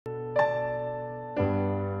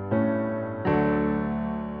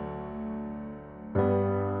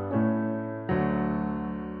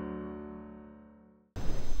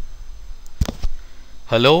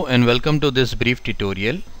Hello and welcome to this brief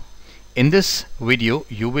tutorial. In this video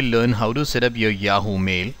you will learn how to set up your Yahoo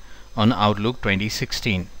Mail on Outlook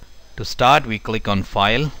 2016. To start, we click on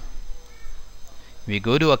File, we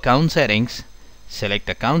go to Account Settings, select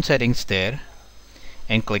Account Settings there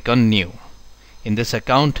and click on New in this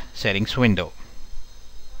Account Settings window.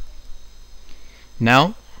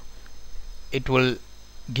 Now it will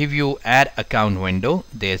give you Add Account window.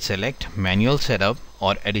 There select Manual Setup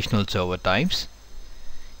or Additional Server Types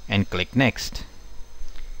and click Next.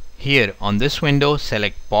 Here on this window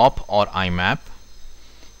select POP or IMAP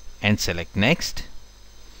and select Next.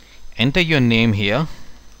 Enter your name here.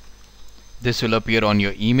 This will appear on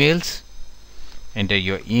your emails. Enter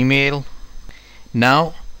your email.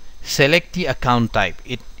 Now select the account type.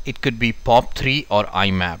 It could be POP3 or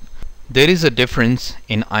IMAP. There is a difference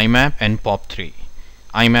in IMAP and POP3.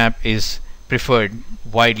 IMAP is preferred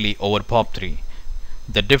widely over POP3.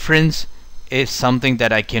 The difference is something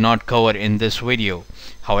that I cannot cover in this video.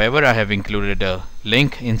 However, I have included a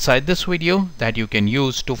link inside this video that you can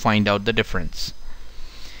use to find out the difference.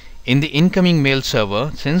 In the incoming mail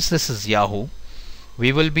server, since this is Yahoo,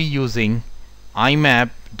 we will be using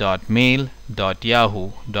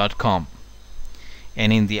imap.mail.yahoo.com,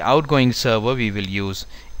 and in the outgoing server we will use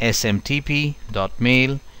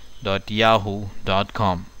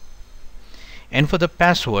smtp.mail.yahoo.com. and for the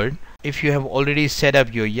password, if you have already set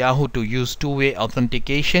up your Yahoo to use two-way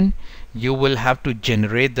authentication, you will have to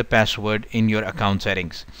generate the password in your account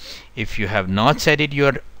settings. If you have not set it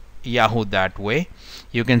your Yahoo that way,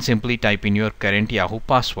 you can simply type in your current Yahoo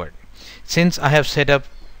password. Since I have set up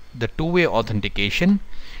the two-way authentication,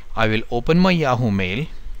 I will open my Yahoo Mail,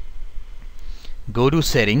 go to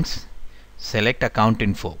Settings, select Account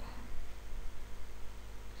Info.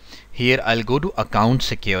 Here I'll go to Account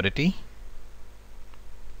Security,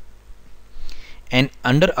 and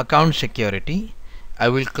under Account Security I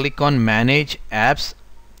will click on Manage Apps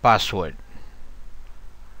Password.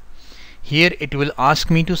 Here it will ask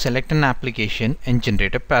me to select an application and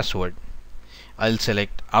generate a password. I'll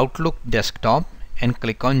select Outlook Desktop and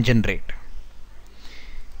click on Generate.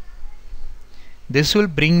 This will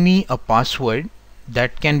bring me a password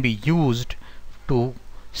that can be used to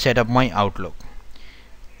set up my Outlook.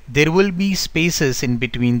 There will be spaces in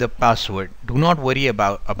between the password. Do not worry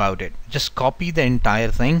about it. Just copy the entire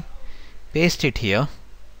thing, paste it here,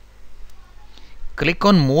 click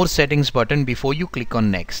on More Settings button before you click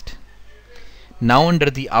on Next. Now under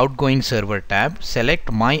the Outgoing Server tab,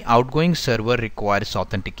 select My Outgoing Server Requires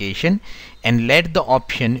Authentication and let the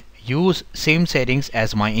option Use Same Settings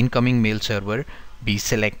as My Incoming Mail Server be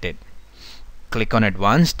selected. Click on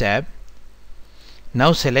Advanced tab.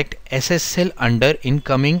 Now select SSL under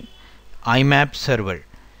Incoming IMAP Server.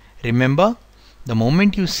 Remember, the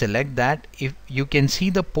moment you select that, if you can see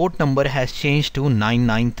the port number has changed to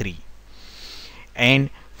 993. And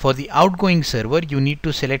for the outgoing server you need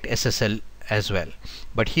to select SSL as well.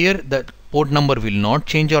 But here the port number will not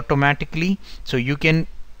change automatically, so you can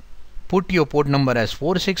put your port number as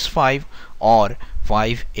 465 or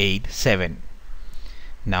 587.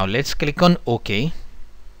 Now let's click on OK.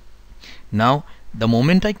 Now the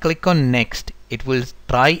moment I click on Next, it will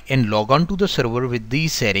try and log on to the server with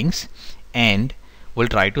these settings and will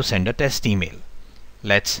try to send a test email.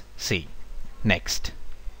 Let's see. Next.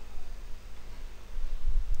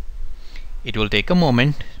 It will take a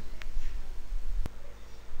moment.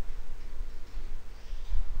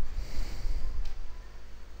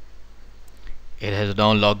 It has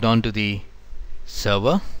now logged on to the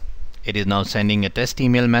server. It is now sending a test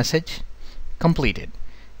email message. Completed.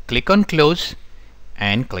 Click on Close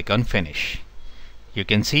and click on Finish. You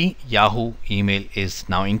can see Yahoo email is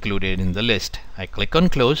now included in the list. I click on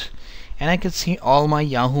Close and I can see all my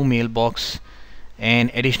Yahoo mailbox and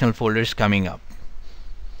additional folders coming up.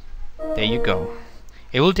 There you go.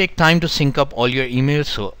 It will take time to sync up all your emails,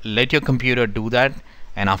 so let your computer do that,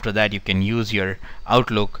 and after that you can use your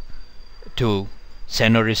Outlook to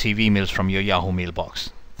send or receive emails from your Yahoo mailbox.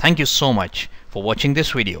 Thank you so much for watching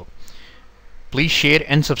this video. Please share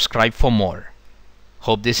and subscribe for more.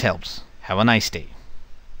 Hope this helps. Have a nice day.